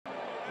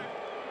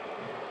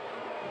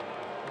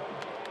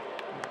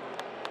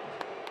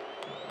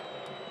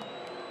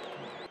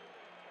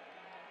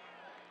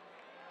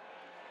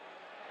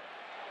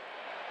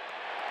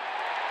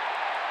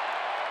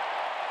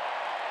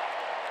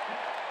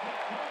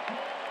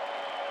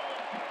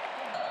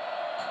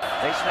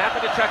They snap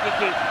it to Chucky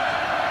Keaton.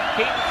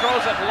 Keaton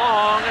throws it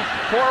long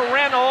for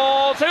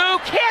Reynolds, who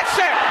hits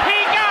it!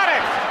 He got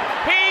it!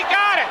 He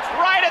got it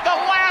right at the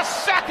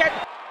last second!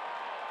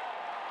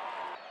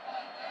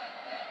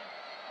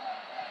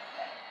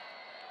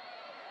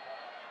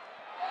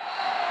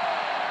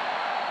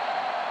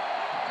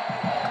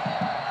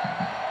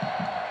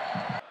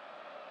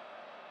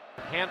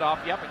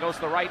 Handoff, yep, it goes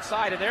to the right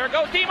side, and there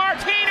goes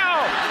DiMartino!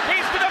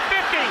 He's to the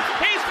 50,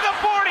 he's to the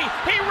 40,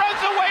 he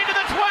runs away to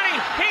the 20,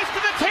 he's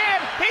to the 10,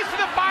 he's to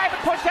the 5,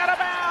 and pushed out of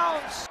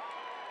bounds!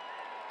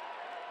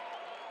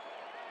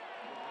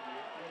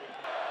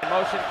 In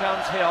motion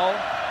comes Hill,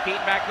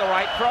 Keaton back to the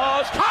right,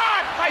 throws,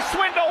 caught by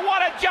Swindle!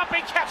 What a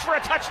jumping catch for a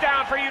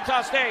touchdown for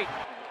Utah State!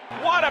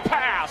 What a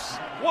pass!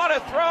 What a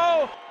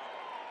throw!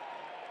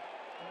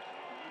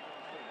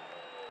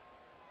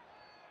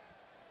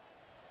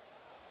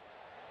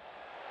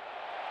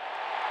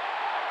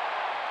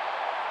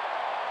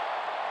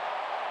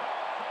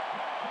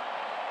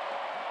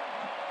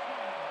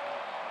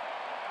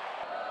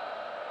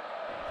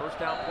 First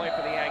down play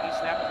for the Aggies.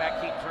 Snap it back.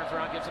 Keaton turns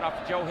around, gives it off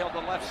to Joe Hill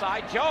to the left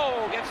side.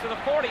 Joe gets to the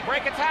 40.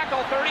 Break a tackle.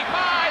 35.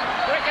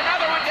 Break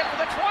another one. Get to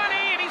the 20.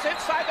 And he's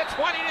inside the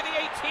 20 to the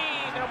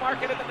 18. They'll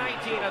mark it at the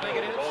 19, I think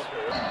it is.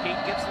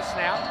 Keaton gets the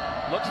snap.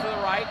 Looks to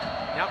the right.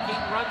 Now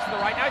Keaton runs to the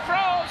right. Now he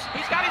throws.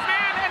 He's got his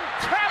man. And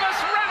Travis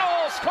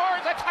Reynolds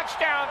scores a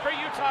touchdown for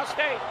Utah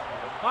State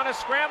on a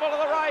scramble to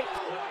the right.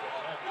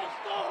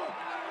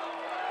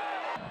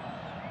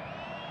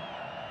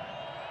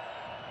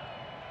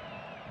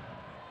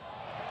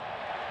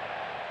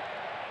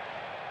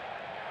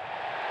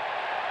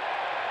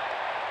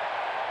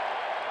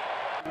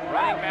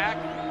 Running back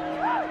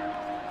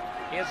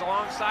is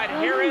alongside.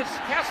 Here is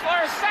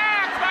Kessler,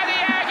 sacked by the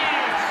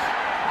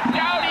Aggies.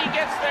 Dowdy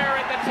gets there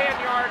at the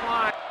 10-yard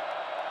line.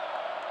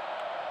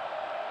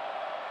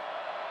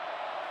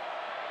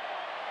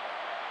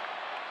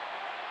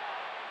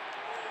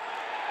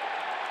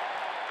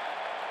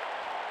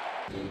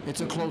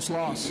 It's a close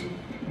loss,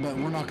 but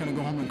we're not going to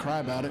go home and cry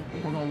about it.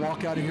 We're going to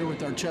walk out of here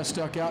with our chest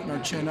stuck out and our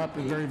chin up,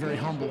 and very, very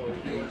humble,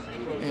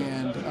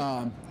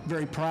 and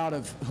very proud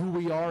of who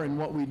we are and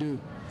what we do,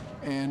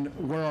 and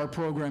where our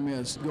program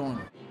is going.